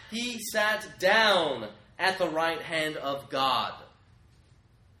sins, He sat down at the right hand of God.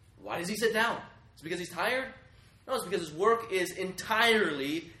 Why does He sit down? Is it because He's tired? No, it's because His work is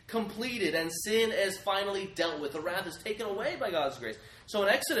entirely completed and sin is finally dealt with. The wrath is taken away by God's grace. So in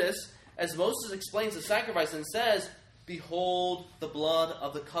Exodus, as Moses explains the sacrifice and says, "Behold the blood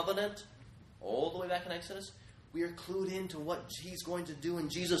of the covenant," all the way back in Exodus, we are clued into what He's going to do in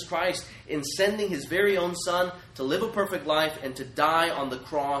Jesus Christ in sending His very own Son to live a perfect life and to die on the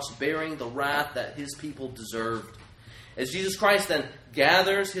cross, bearing the wrath that His people deserved. As Jesus Christ then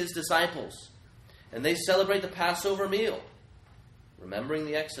gathers His disciples, and they celebrate the Passover meal, remembering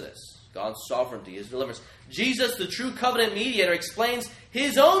the Exodus, God's sovereignty, His deliverance. Jesus, the true covenant mediator, explains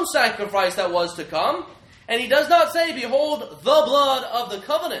His own sacrifice that was to come. And He does not say, "Behold the blood of the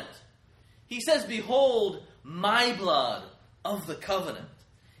covenant." He says, "Behold my blood of the covenant."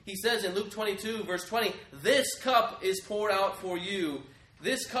 He says in Luke 22, verse 20, "This cup is poured out for you.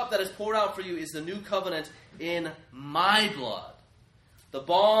 This cup that is poured out for you is the new covenant in my blood." The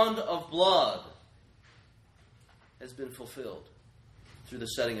bond of blood has been fulfilled through the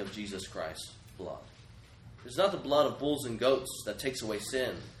shedding of Jesus Christ's blood. It's not the blood of bulls and goats that takes away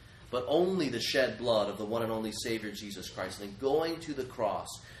sin, but only the shed blood of the one and only Savior, Jesus Christ. And going to the cross,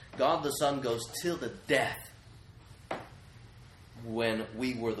 God the Son goes till the death when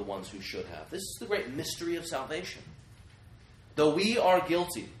we were the ones who should have. This is the great mystery of salvation. Though we are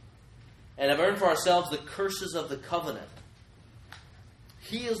guilty and have earned for ourselves the curses of the covenant,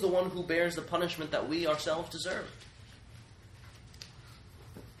 He is the one who bears the punishment that we ourselves deserve.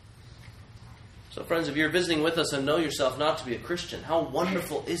 So friends, if you're visiting with us and know yourself not to be a Christian, how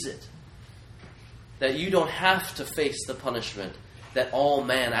wonderful is it that you don't have to face the punishment that all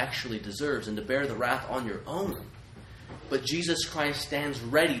man actually deserves and to bear the wrath on your own. But Jesus Christ stands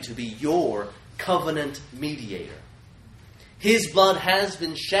ready to be your covenant mediator. His blood has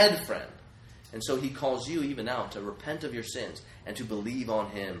been shed, friend. And so He calls you even now to repent of your sins and to believe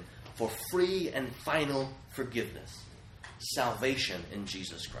on Him for free and final forgiveness. Salvation in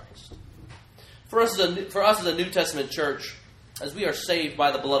Jesus Christ. For us as a New Testament church, as we are saved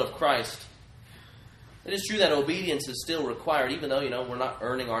by the blood of Christ, it is true that obedience is still required, even though, we're not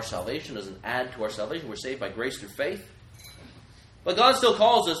earning our salvation. It doesn't add to our salvation. We're saved by grace through faith. But God still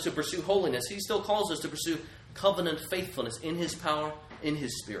calls us to pursue holiness. He still calls us to pursue covenant faithfulness in His power, in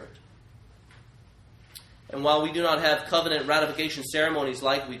His Spirit. And while we do not have covenant ratification ceremonies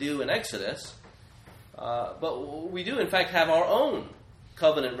like we do in Exodus, but we do in fact have our own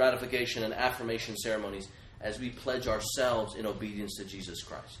covenant ratification and affirmation ceremonies as we pledge ourselves in obedience to Jesus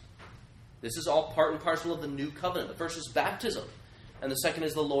Christ. This is all part and parcel of the new covenant. The first is baptism, and the second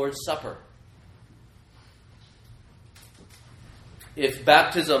is the Lord's Supper. If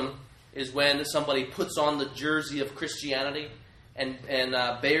baptism is when somebody puts on the jersey of Christianity and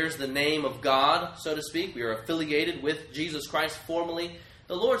bears the name of God, so to speak, we are affiliated with Jesus Christ formally.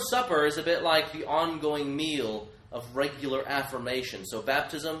 The Lord's Supper is a bit like the ongoing meal of regular affirmation. So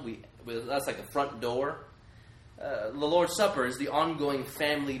baptism, that's like a front door. The Lord's Supper is the ongoing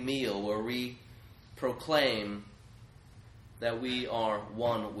family meal where we proclaim that we are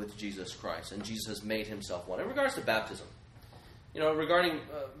one with Jesus Christ, and Jesus has made himself one. In regards to baptism, regarding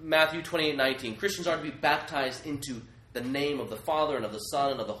Matthew 28:19, Christians are to be baptized into the name of the Father and of the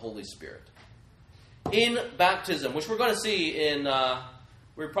Son and of the Holy Spirit. In baptism, which we're going to see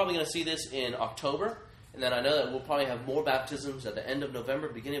we're probably going to see this in October, and then I know that we'll probably have more baptisms at the end of November,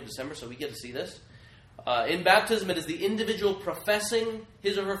 beginning of December, so we get to see this. In baptism, it is the individual professing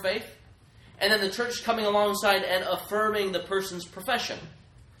his or her faith, and then the church coming alongside and affirming the person's profession.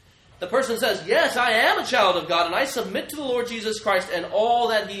 The person says, yes, I am a child of God, and I submit to the Lord Jesus Christ and all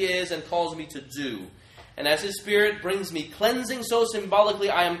that he is and calls me to do. And as his Spirit brings me cleansing, so symbolically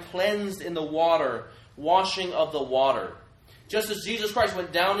I am cleansed in the water, washing of the water. Just as Jesus Christ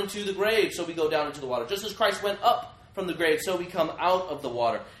went down into the grave, so we go down into the water. Just as Christ went up from the grave, so we come out of the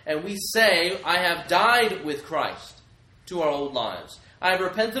water. And we say, I have died with Christ to our old lives. I have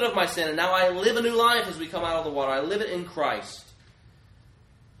repented of my sin, and now I live a new life as we come out of the water. I live it in Christ.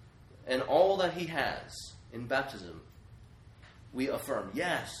 And all that he has in baptism, we affirm,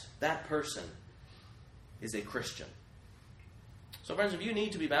 yes, that person is a Christian. So friends, if you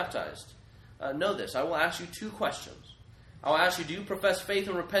need to be baptized, know this. I will ask you two questions. I will ask you, do you profess faith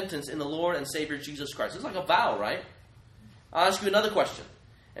and repentance in the Lord and Savior Jesus Christ? It's like a vow, right? I'll ask you another question.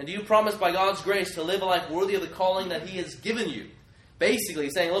 And do you promise by God's grace to live a life worthy of the calling that he has given you? Basically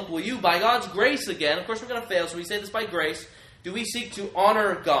saying, look, will you, by God's grace again, of course we're going to fail, so we say this by grace, do we seek to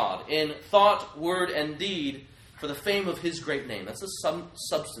honor God in thought, word, and deed for the fame of his great name? That's the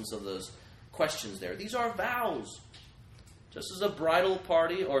substance of those questions there. These are vows. Just as a bridal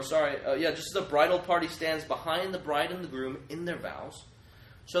party stands behind the bride and the groom in their vows,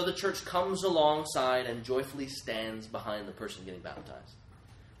 so the church comes alongside and joyfully stands behind the person getting baptized,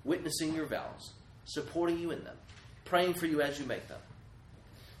 witnessing your vows, supporting you in them, praying for you as you make them.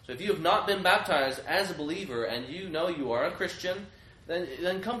 So if you have not been baptized as a believer and you know you are a Christian,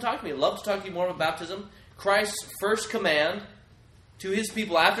 then come talk to me. I'd love to talk to you more about baptism. Christ's first command to his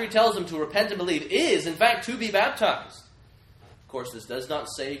people after he tells them to repent and believe is, in fact, to be baptized. Of course, this does not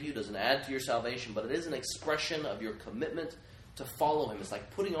save you, doesn't add to your salvation, but it is an expression of your commitment to follow him. It's like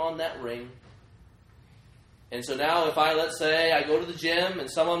putting on that ring. And so now if let's say I go to the gym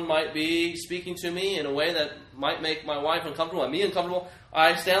and someone might be speaking to me in a way that might make my wife uncomfortable and me uncomfortable,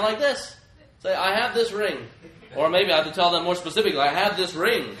 I stand like this. Say, I have this ring. Or maybe I have to tell them more specifically, I have this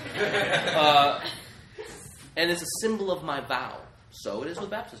ring. And it's a symbol of my vow. So it is with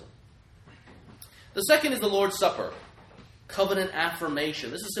baptism. The second is the Lord's Supper. Covenant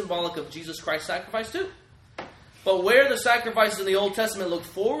affirmation. This is symbolic of Jesus Christ's sacrifice too. But where the sacrifices in the Old Testament look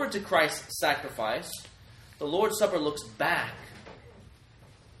forward to Christ's sacrifice, the Lord's Supper looks back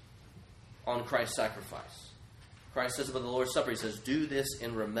on Christ's sacrifice. Christ says about the Lord's Supper, he says, do this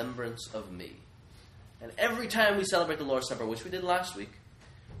in remembrance of me. And every time we celebrate the Lord's Supper, which we did last week,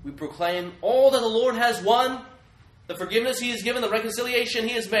 we proclaim all that the Lord has won, the forgiveness he has given, the reconciliation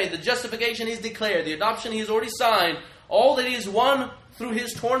he has made, the justification he has declared, the adoption he has already signed, all that he has won through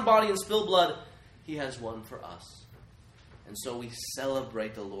his torn body and spilled blood, he has won for us. And so we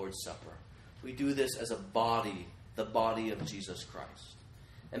celebrate the Lord's Supper. We do this as a body, the body of Jesus Christ.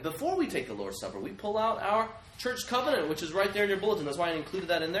 And before we take the Lord's Supper, we pull out our church covenant, which is right there in your bulletin. That's why I included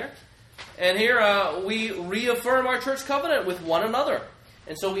that in there. And here we reaffirm our church covenant with one another.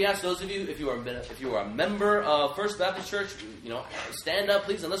 And so we ask those of you, if you are a member of First Baptist Church, stand up,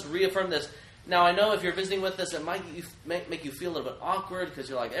 please, and let's reaffirm this. Now, I know if you're visiting with us, it might make you feel a little bit awkward because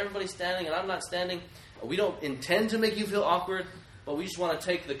you're like, everybody's standing and I'm not standing. We don't intend to make you feel awkward, but we just want to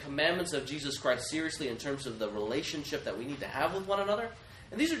take the commandments of Jesus Christ seriously in terms of the relationship that we need to have with one another.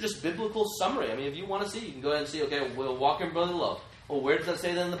 And these are just biblical summary. I mean, if you want to see, you can go ahead and see, okay, we'll walk in brotherly love. Well, where does that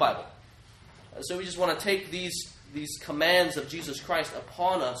say that in the Bible? So we just want to take these commands of Jesus Christ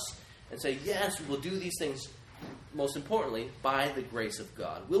upon us and say, yes, we will do these things, most importantly, by the grace of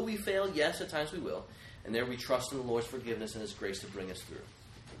God. Will we fail? Yes, at times we will. And there we trust in the Lord's forgiveness and his grace to bring us through.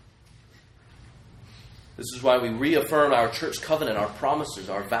 This is why we reaffirm our church covenant, our promises,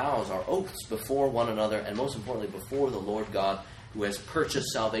 our vows, our oaths before one another, and most importantly, before the Lord God who has purchased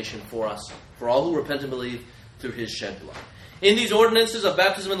salvation for us, for all who repent and believe through his shed blood. In these ordinances of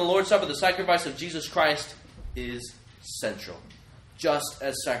baptism and the Lord's Supper, the sacrifice of Jesus Christ is central, just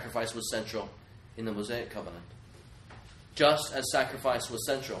as sacrifice was central in the Mosaic covenant, just as sacrifice was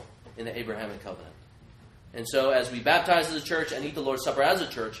central in the Abrahamic covenant. And so as we baptize as a church and eat the Lord's Supper as a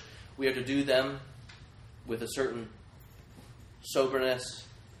church, we are to do them with a certain soberness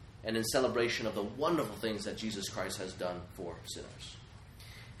and in celebration of the wonderful things that Jesus Christ has done for sinners.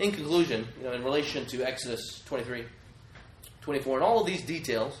 In conclusion, in relation to Exodus 23, 24, and all of these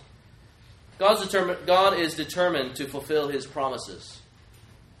details, God is determined to fulfill his promises.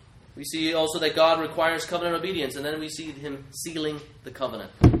 We see also that God requires covenant obedience, and then we see him sealing the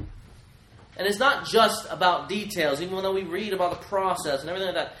covenant. And it's not just about details, even though we read about the process and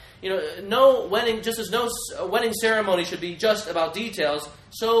everything like that. No wedding, just as no wedding ceremony should be just about details,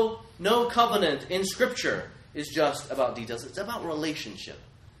 so no covenant in Scripture is just about details. It's about relationship.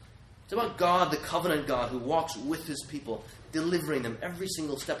 It's about God, the covenant God, who walks with his people, delivering them every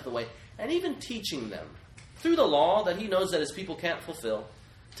single step of the way, and even teaching them through the law that he knows that his people can't fulfill,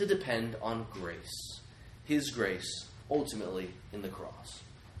 to depend on grace. His grace, ultimately, in the cross.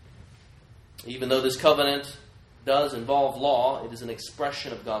 Even though this covenant does involve law, it is an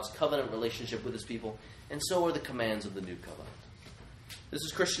expression of God's covenant relationship with his people, and so are the commands of the new covenant. This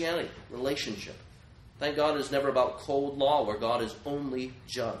is Christianity, relationship. Thank God it is never about cold law, where God is only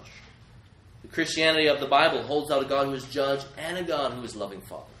judge. The Christianity of the Bible holds out a God who is judge and a God who is loving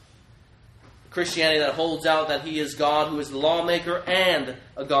Father. The Christianity that holds out that he is God who is the lawmaker and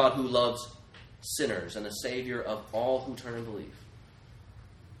a God who loves sinners and a Savior of all who turn and believe.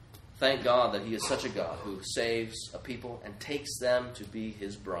 Thank God that he is such a God who saves a people and takes them to be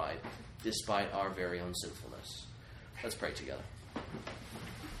his bride, despite our very own sinfulness. Let's pray together.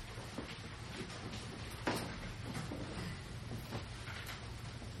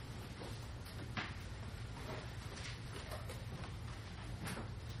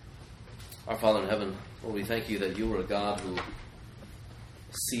 Our Father in heaven, Lord, we thank you that you are a God who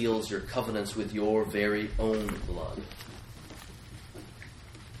seals your covenants with your very own blood.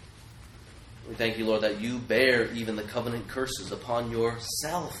 We thank you, Lord, that you bear even the covenant curses upon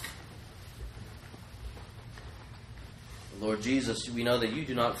yourself. Lord Jesus, we know that you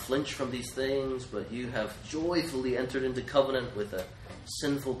do not flinch from these things, but you have joyfully entered into covenant with a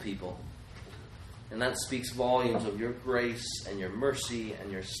sinful people. And that speaks volumes of your grace and your mercy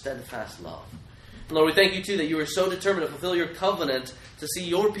and your steadfast love. And Lord, we thank you too that you are so determined to fulfill your covenant to see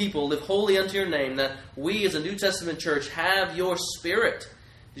your people live holy unto your name, that we as a New Testament church have your Spirit.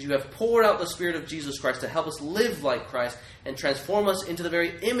 That you have poured out the Spirit of Jesus Christ to help us live like Christ and transform us into the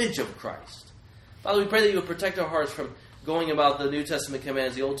very image of Christ. Father, we pray that you would protect our hearts from going about the New Testament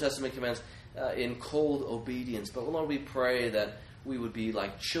commands, the Old Testament commands, in cold obedience. But Lord, we pray that we would be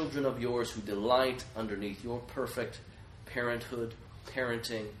like children of yours who delight underneath your perfect parenthood,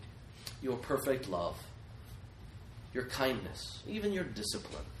 parenting, your perfect love, your kindness, even your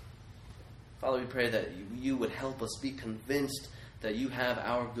discipline. Father, we pray that you would help us be convinced that you have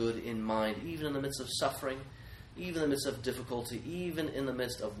our good in mind, even in the midst of suffering, even in the midst of difficulty, even in the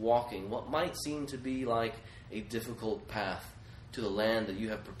midst of walking what might seem to be like a difficult path to the land that you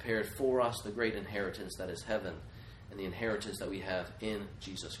have prepared for us, the great inheritance that is heaven, and the inheritance that we have in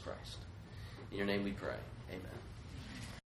Jesus Christ. In your name we pray. Amen.